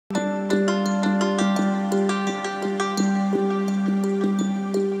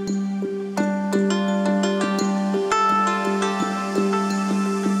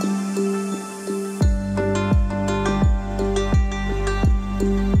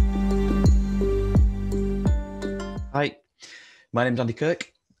My name's Andy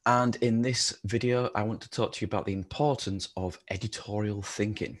Kirk, and in this video, I want to talk to you about the importance of editorial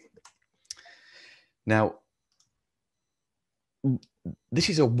thinking. Now, this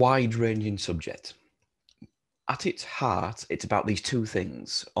is a wide-ranging subject. At its heart, it's about these two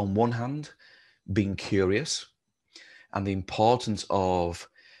things. On one hand, being curious and the importance of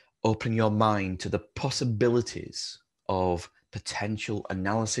opening your mind to the possibilities of potential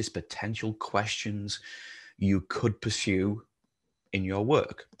analysis, potential questions you could pursue in your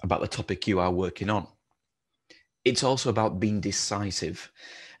work about the topic you are working on. It's also about being decisive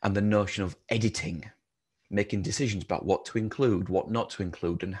and the notion of editing, making decisions about what to include, what not to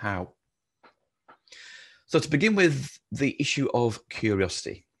include, and how. So to begin with the issue of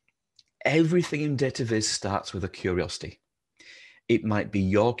curiosity, everything in data viz starts with a curiosity. It might be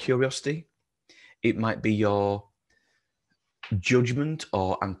your curiosity, it might be your judgment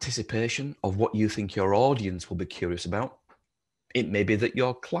or anticipation of what you think your audience will be curious about. It may be that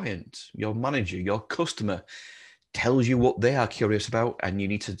your client, your manager, your customer tells you what they are curious about, and you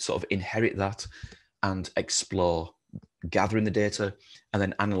need to sort of inherit that and explore, gathering the data and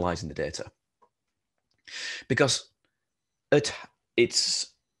then analyzing the data. Because at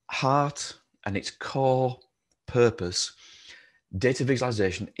its heart and its core purpose, data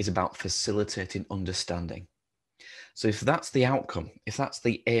visualization is about facilitating understanding. So if that's the outcome, if that's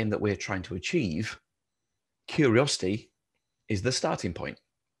the aim that we're trying to achieve, curiosity is the starting point.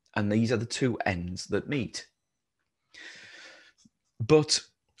 And these are the two ends that meet. But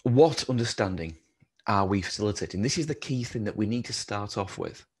what understanding are we facilitating? This is the key thing that we need to start off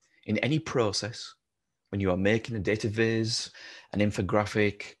with. In any process, when you are making a data viz, an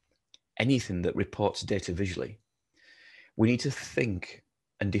infographic, anything that reports data visually, we need to think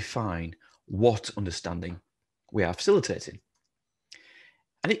and define what understanding we are facilitating.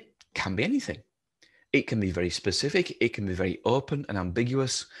 And it can be anything. It can be very specific, it can be very open and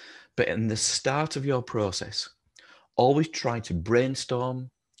ambiguous, but in the start of your process, always try to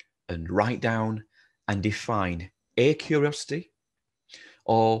brainstorm and write down and define a curiosity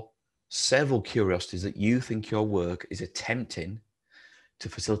or several curiosities that you think your work is attempting to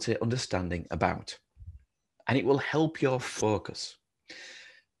facilitate understanding about. And it will help your focus.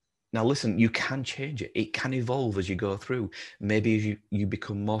 Now listen, you can change it. It can evolve as you go through. Maybe as you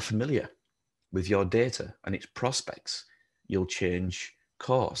become more familiar with your data and its prospects, you'll change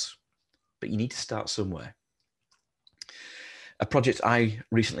course. But you need to start somewhere. A project I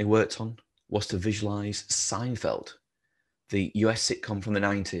recently worked on was to visualize Seinfeld, the US sitcom from the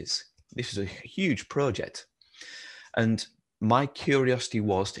 90s. This was a huge project. And my curiosity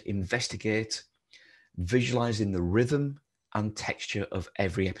was to investigate visualizing the rhythm and texture of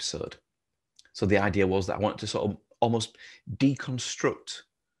every episode. So the idea was that I wanted to sort of almost deconstruct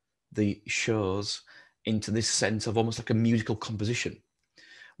the shows into this sense of almost like a musical composition.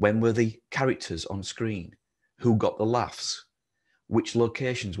 When were the characters on screen? Who got the laughs? Which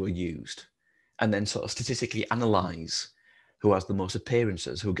locations were used? And then sort of statistically analyze who has the most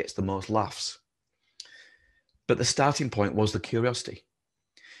appearances, who gets the most laughs. But the starting point was the curiosity.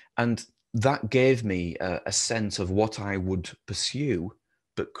 And that gave me a sense of what I would pursue,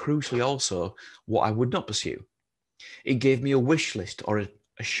 but crucially also what I would not pursue. It gave me a wish list or a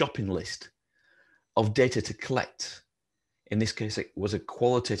shopping list of data to collect. In this case, it was a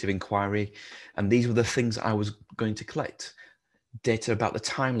qualitative inquiry, and these were the things I was going to collect. Data about the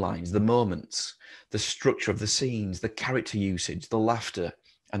timelines, the moments, the structure of the scenes, the character usage, the laughter,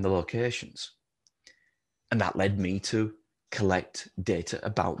 and the locations. And that led me to collect data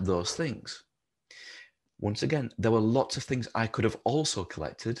about those things. Once again, there were lots of things I could have also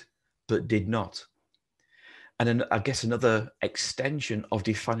collected, but did not. And then I guess another extension of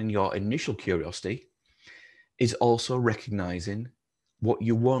defining your initial curiosity is also recognizing what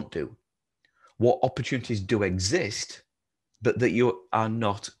you won't do, what opportunities do exist, but that you are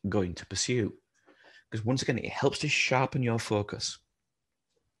not going to pursue. Because once again, it helps to sharpen your focus.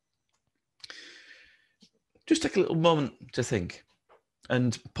 Just take a little moment to think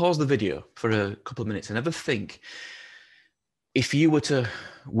and pause the video for a couple of minutes and ever think, if you were to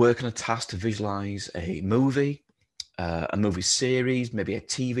work on a task to visualize a movie series, maybe a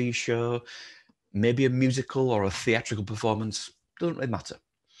TV show, maybe a musical or a theatrical performance, doesn't really matter.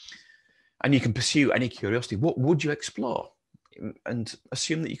 And you can pursue any curiosity. What would you explore? And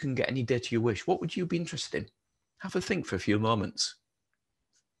assume that you can get any data you wish. What would you be interested in? Have a think for a few moments.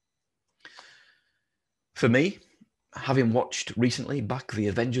 For me, having watched recently back the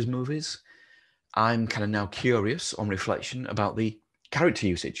Avengers movies, I'm kind of now curious on reflection about the character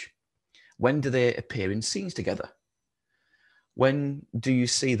usage. When do they appear in scenes together? When do you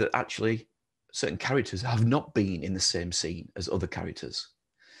see that actually certain characters have not been in the same scene as other characters?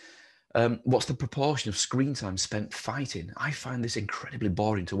 What's the proportion of screen time spent fighting? I find this incredibly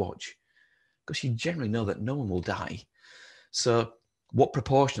boring to watch because you generally know that no one will die. So what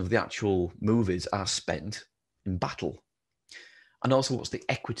proportion of the actual movies are spent in battle? And also, what's the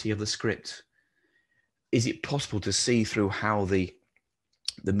equity of the script? Is it possible to see through how the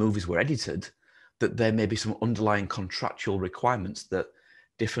movies were edited that there may be some underlying contractual requirements that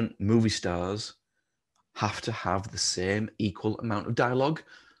different movie stars have to have the same equal amount of dialogue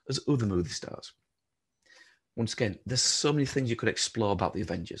as other movie stars? Once again, there's so many things you could explore about the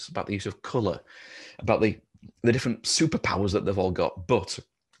Avengers, about the use of color, about the different superpowers that they've all got. But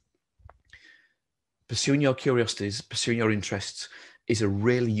pursuing your curiosities, pursuing your interests is a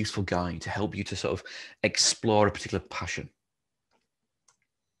really useful guide to help you to sort of explore a particular passion.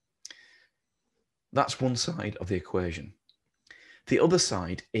 That's one side of the equation. The other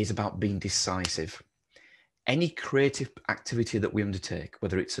side is about being decisive. Any creative activity that we undertake,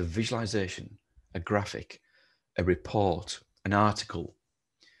 whether it's a visualization, a graphic, a report, an article,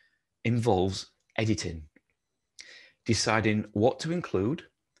 involves editing, deciding what to include,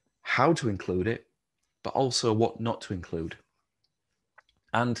 how to include it, but also what not to include.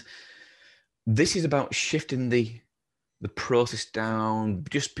 And this is about shifting the process down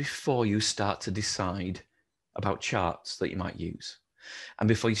just before you start to decide about charts that you might use. And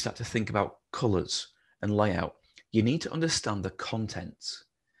before you start to think about colors and layout, you need to understand the contents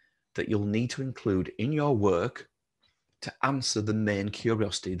that you'll need to include in your work to answer the main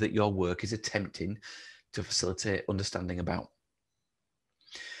curiosity that your work is attempting to facilitate understanding about.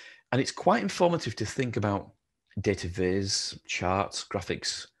 And it's quite informative to think about data viz, charts,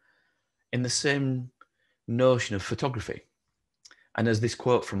 graphics in the same notion of photography. And as this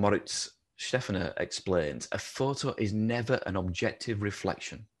quote from Moritz Steffner explains, a photo is never an objective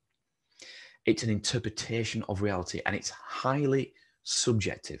reflection. It's an interpretation of reality, and it's highly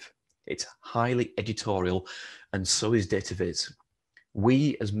subjective. It's highly editorial, and so is data viz.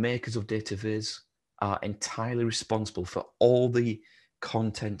 We, as makers of data viz, are entirely responsible for all the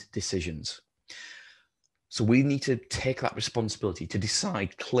content decisions. So we need to take that responsibility to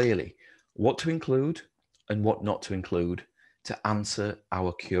decide clearly what to include and what not to include to answer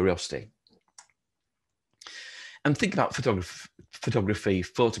our curiosity. And think about photography,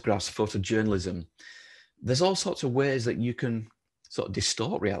 photographs, photojournalism. There's all sorts of ways that you can sort of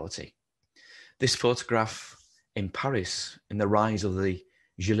distort reality. This photograph in Paris, in the rise of the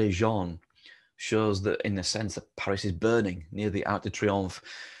Gilets jaunes, shows that in a sense that Paris is burning near the Arc de Triomphe.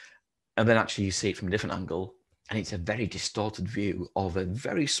 And then actually you see it from a different angle, and it's a very distorted view of a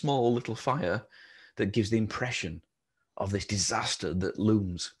very small little fire that gives the impression of this disaster that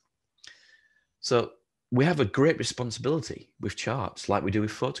looms. So we have a great responsibility with charts like we do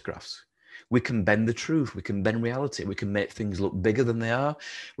with photographs. We can bend the truth, we can bend reality, we can make things look bigger than they are,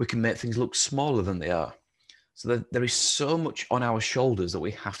 we can make things look smaller than they are. So there is so much on our shoulders that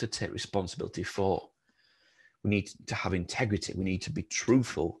we have to take responsibility for. We need to have integrity, we need to be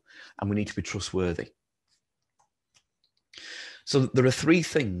truthful, and we need to be trustworthy. So there are three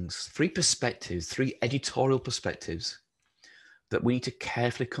things, three perspectives, three editorial perspectives that we need to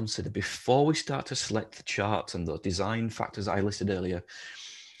carefully consider before we start to select the charts and the design factors I listed earlier.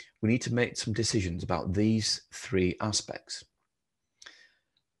 We need to make some decisions about these three aspects.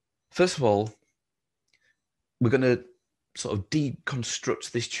 First of all, we're going to sort of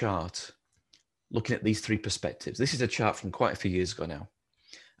deconstruct this chart looking at these three perspectives. This is a chart from quite a few years ago now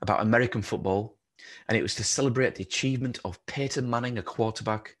about American football, and it was to celebrate the achievement of Peyton Manning, a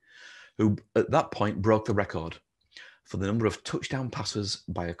quarterback who at that point broke the record for the number of touchdown passes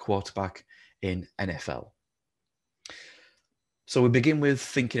by a quarterback in NFL. So we begin with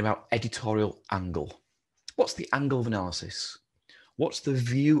thinking about editorial angle. What's the angle of analysis? What's the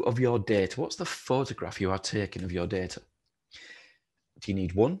view of your data? What's the photograph you are taking of your data? Do you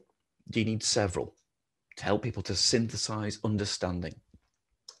need one? Do you need several to help people to synthesize understanding?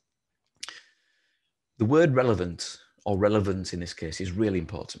 The word relevant, or relevance in this case, is really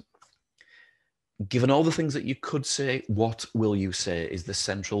important. Given all the things that you could say, what will you say is the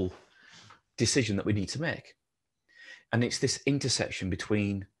central decision that we need to make. And it's this intersection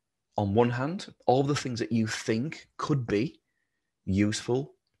between, on one hand, all the things that you think could be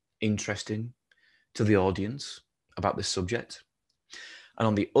useful, interesting to the audience about this subject. And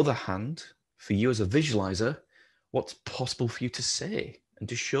on the other hand, for you as a visualizer, what's possible for you to say and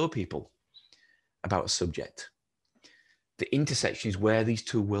to show people about a subject. The intersection is where these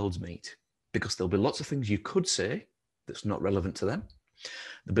two worlds meet, because there'll be lots of things you could say that's not relevant to them.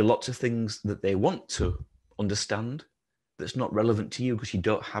 There'll be lots of things that they want to understand that's not relevant to you because you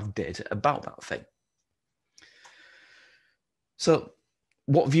don't have data about that thing. So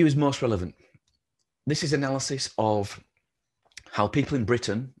what view is most relevant? This is analysis of how people in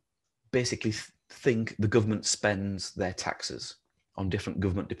Britain basically think the government spends their taxes on different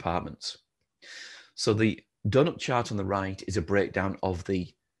government departments. So the donut chart on the right is a breakdown of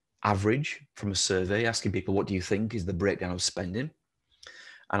the average from a survey, asking people, what do you think is the breakdown of spending?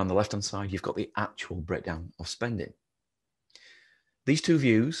 And on the left-hand side, you've got the actual breakdown of spending. These two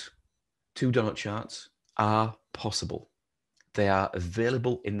views, two donut charts, are possible. They are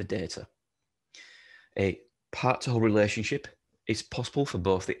available in the data. A part-to-whole relationship is possible for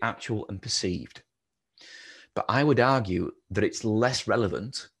both the actual and perceived. But I would argue that it's less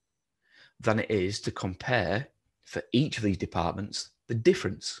relevant than it is to compare for each of these departments the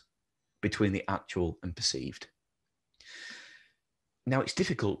difference between the actual and perceived. Now, it's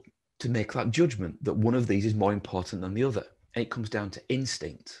difficult to make that judgment that one of these is more important than the other. And it comes down to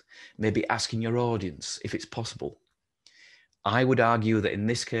instinct, maybe asking your audience if it's possible. I would argue that in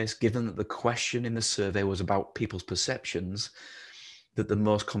this case, given that the question in the survey was about people's perceptions, that the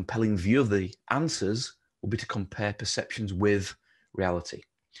most compelling view of the answers will be to compare perceptions with reality.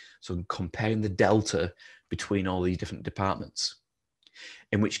 So comparing the delta between all these different departments.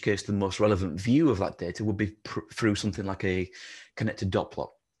 In which case, the most relevant view of that data would be through something like a connected dot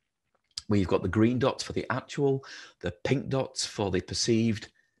plot, where you've got the green dots for the actual, the pink dots for the perceived,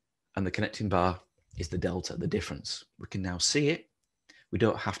 and the connecting bar is the delta, the difference. We can now see it. We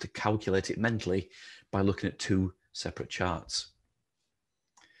don't have to calculate it mentally by looking at two separate charts.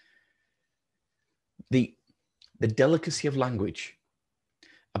 The delicacy of language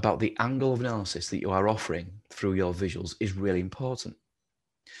about the angle of analysis that you are offering through your visuals is really important.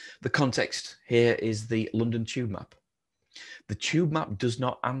 The context here is the London tube map. The tube map does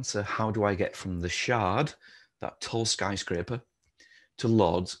not answer how do I get from the Shard, that tall skyscraper, to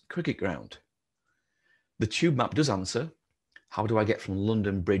Lord's cricket ground. The tube map does answer how do I get from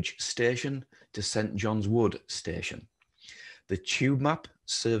London Bridge Station to St John's Wood Station. The tube map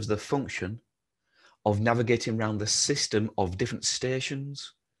serves the function of navigating around the system of different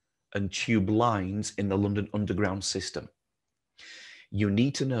stations and tube lines in the London Underground system. You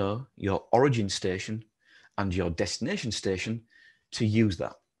need to know your origin station and your destination station to use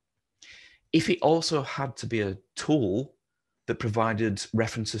that. If it also had to be a tool that provided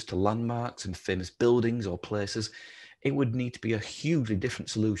references to landmarks and famous buildings or places, it would need to be a hugely different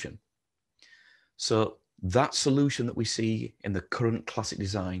solution. So that solution that we see in the current classic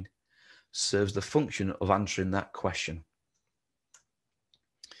design serves the function of answering that question.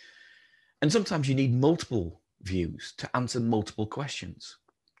 And sometimes you need multiple views to answer multiple questions.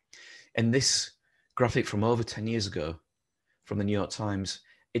 In this graphic from over 10 years ago from the New York Times,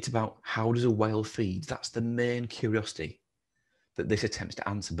 it's about how does a whale feed? That's the main curiosity that this attempts to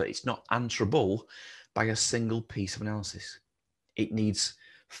answer, but it's not answerable by a single piece of analysis. It needs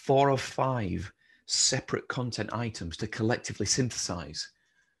 4 or 5 separate content items to collectively synthesize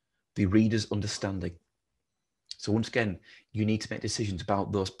the reader's understanding. So once again, you need to make decisions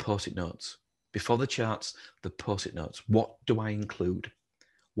about those post-it notes. Before the charts, the post-it notes. What do I include?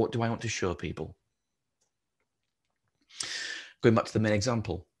 What do I want to show people? Going back to the main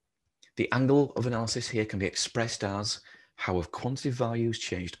example, the angle of analysis here can be expressed as how have quantitative values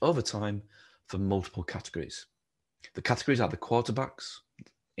changed over time for multiple categories. The categories are the quarterbacks,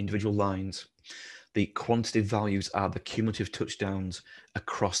 individual lines. The quantitative values are the cumulative touchdowns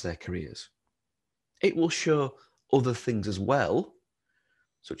across their careers. It will show other things as well,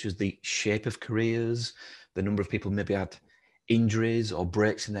 such as the shape of careers, the number of people maybe had injuries or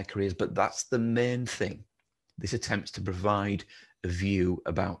breaks in their careers, but that's the main thing this attempts to provide a view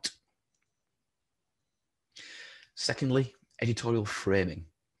about. Secondly, editorial framing.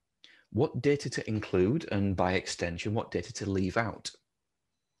 What data to include, and by extension, what data to leave out.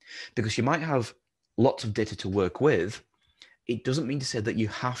 Because you might have lots of data to work with, it doesn't mean to say that you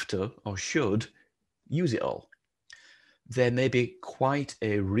have to or should use it all. There may be quite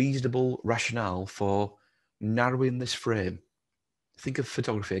a reasonable rationale for narrowing this frame. Think of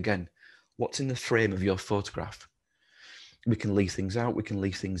photography again. What's in the frame of your photograph? We can leave things out, we can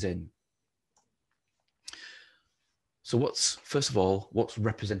leave things in. So first of all, what's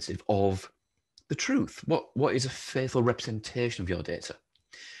representative of the truth? What is a faithful representation of your data?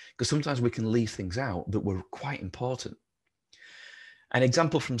 Because sometimes we can leave things out that were quite important. An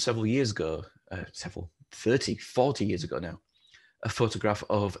example from several years ago, 30, 40 years ago now, a photograph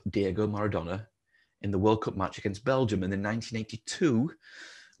of Diego Maradona in the World Cup match against Belgium in the 1982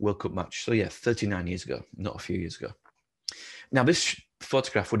 World Cup match. So yeah, 39 years ago, not a few years ago. Now this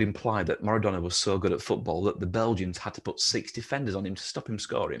photograph would imply that Maradona was so good at football that the Belgians had to put 6 defenders on him to stop him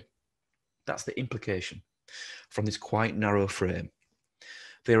scoring. That's the implication from this quite narrow frame.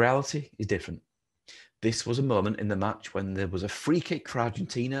 The reality is different. This was a moment in the match when there was a free kick for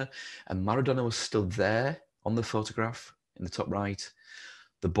Argentina and Maradona was still there on the photograph in the top right.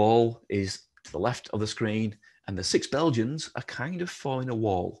 The ball is to the left of the screen and the 6 Belgians are kind of forming a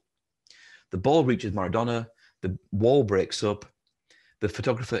wall. The ball reaches Maradona, the wall breaks up, the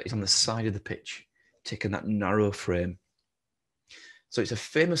photographer is on the side of the pitch, taking that narrow frame. So it's a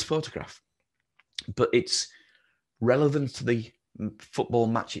famous photograph, but its relevance to the football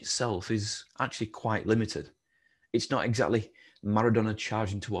match itself is actually quite limited. It's not exactly Maradona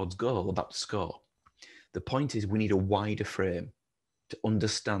charging towards goal about to score. The point is we need a wider frame to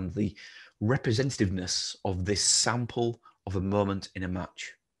understand the representativeness of this sample of a moment in a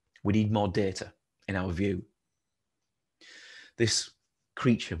match. We need more data in our view. This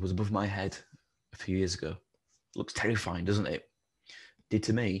creature was above my head a few years ago. Looks terrifying, doesn't it? Did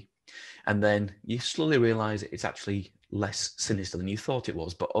to me. And then you slowly realize it's actually less sinister than you thought it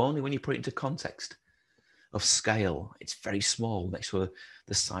was, but only when you put it into context of scale. It's very small next to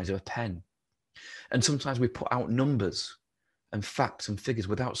the size of a pen. And sometimes we put out numbers and facts and figures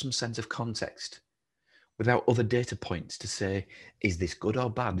without some sense of context, without other data points to say, is this good or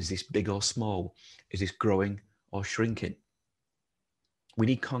bad? Is this big or small? Is this growing or shrinking? We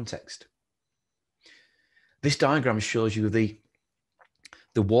need context. This diagram shows you the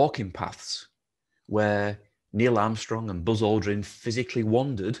walking paths where Neil Armstrong and Buzz Aldrin physically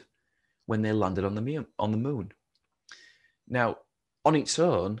wandered when they landed on the moon. Now, on its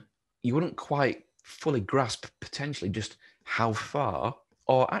own, you wouldn't quite fully grasp potentially just how far,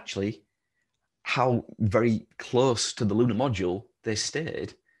 or actually how very close to the lunar module they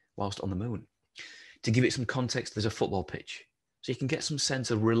stayed whilst on the moon. To give it some context, there's a football pitch. So you can get some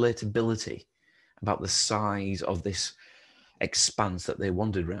sense of relatability about the size of this expanse that they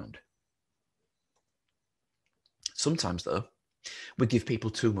wandered around. Sometimes, though, we give people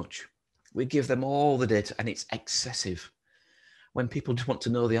too much. We give them all the data and it's excessive. When people just want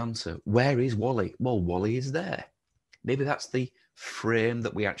to know the answer, where is Wally? Well, Wally is there. Maybe that's the frame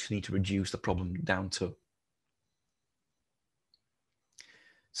that we actually need to reduce the problem down to.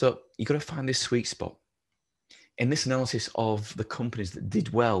 So you've got to find this sweet spot. In this analysis of the companies that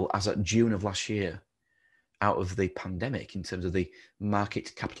did well as at June of last year, out of the pandemic in terms of the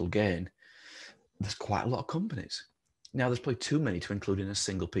market capital gain, there's quite a lot of companies. Now, there's probably too many to include in a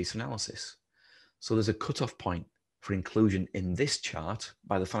single piece of analysis. So there's a cutoff point for inclusion in this chart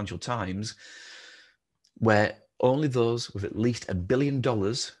by the Financial Times, where only those with at least $1 billion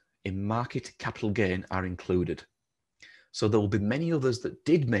in market capital gain are included. So there will be many others that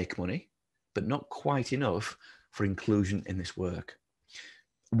did make money, but not quite enough for inclusion in this work.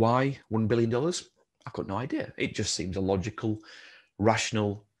 Why $1 billion? I've got no idea. It just seems a logical,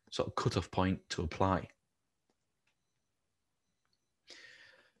 rational sort of cutoff point to apply.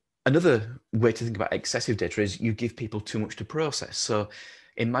 Another way to think about excessive data is you give people too much to process. So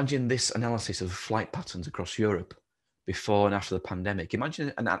imagine this analysis of flight patterns across Europe before and after the pandemic.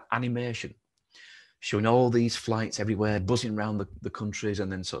 Imagine an animation showing all these flights everywhere, buzzing around the countries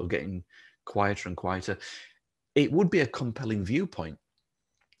and then sort of getting quieter and quieter. It would be a compelling viewpoint.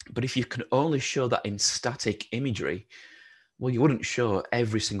 But if you can only show that in static imagery, well, you wouldn't show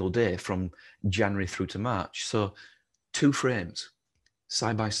every single day from January through to March. So 2 frames,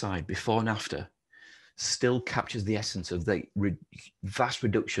 side by side, before and after, still captures the essence of the vast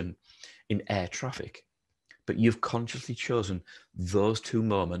reduction in air traffic. But you've consciously chosen those 2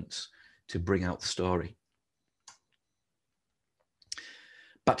 moments to bring out the story.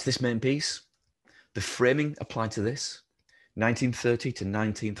 Back to this main piece, the framing applied to this, 1930 to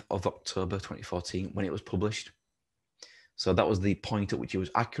 19th of October 2014, when it was published. So that was the point at which it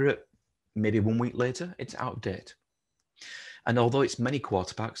was accurate. Maybe 1 week later, it's out of date. And although it's many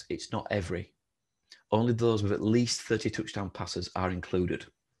quarterbacks, it's not every. Only those with at least 30 touchdown passes are included.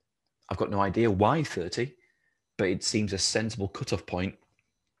 I've got no idea why 30, but it seems a sensible cutoff point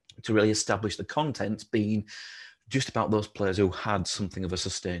to really establish the content being just about those players who had something of a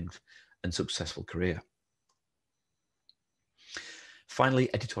sustained and successful career.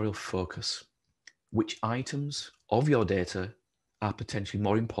 Finally, editorial focus. Which items of your data are potentially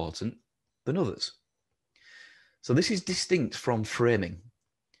more important than others? So this is distinct from framing,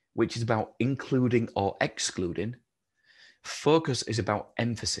 which is about including or excluding. Focus is about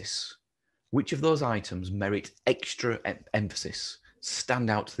emphasis. Which of those items merit extra emphasis, stand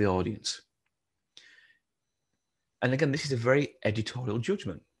out to the audience? And again, this is a very editorial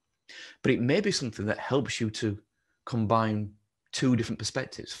judgment, but it may be something that helps you to combine two different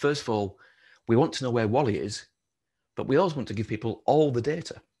perspectives. First of all, we want to know where Wally is, but we also want to give people all the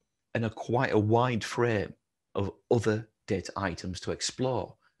data and quite a wide frame of other data items to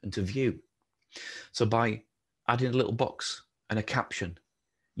explore and to view. So by adding a little box and a caption,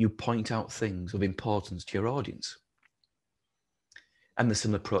 you point out things of importance to your audience. And the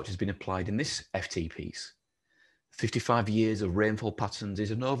similar approach has been applied in this FT piece. 55 years of rainfall patterns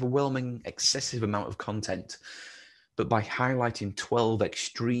is an overwhelming, excessive amount of content. But by highlighting 12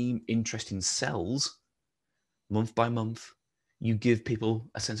 extreme, interesting cells, month by month, you give people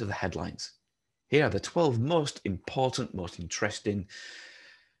a sense of the headlines. Here are the 12 most important, most interesting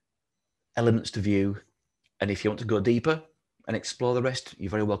elements to view. And if you want to go deeper and explore the rest, you're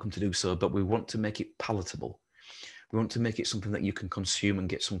very welcome to do so. But we want to make it palatable. We want to make it something that you can consume and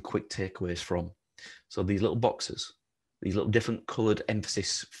get some quick takeaways from. So these little boxes, these little different colored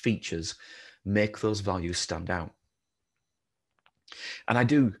emphasis features make those values stand out. And I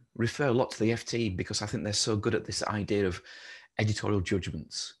do refer a lot to the FT because I think they're so good at this idea of editorial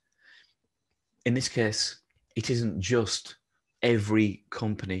judgments. In this case, it isn't just every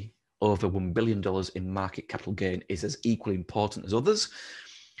company over $1 billion in market capital gain is as equally important as others.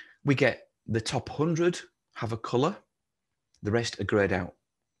 We get the top 100 have a color, the rest are grayed out.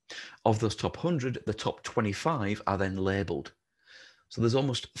 Of those top 100, the top 25 are then labeled. So there's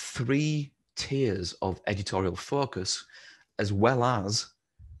almost 3 tiers of editorial focus, as well as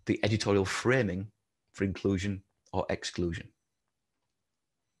the editorial framing for inclusion or exclusion.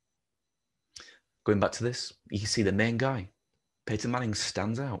 Going back to this, you can see the main guy, Peyton Manning,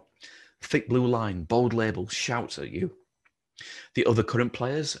 stands out. Thick blue line, bold label, shouts at you. The other current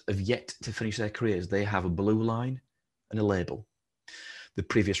players have yet to finish their careers. They have a blue line and a label. The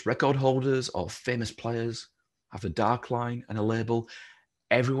previous record holders or famous players have a dark line and a label.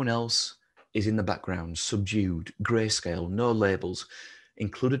 Everyone else is in the background, subdued, grayscale, no labels,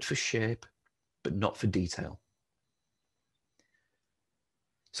 included for shape, but not for detail.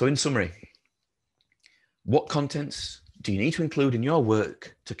 So in summary, what contents do you need to include in your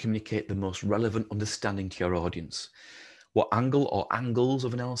work to communicate the most relevant understanding to your audience? What angle or angles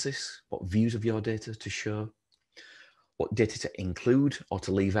of analysis, what views of your data to show? What data to include or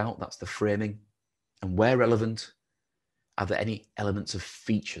to leave out, that's the framing. And where relevant, are there any elements of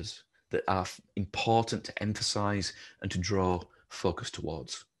features that are important to emphasize and to draw focus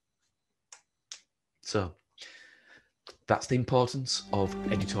towards? So that's the importance of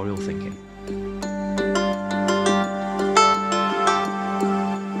editorial thinking.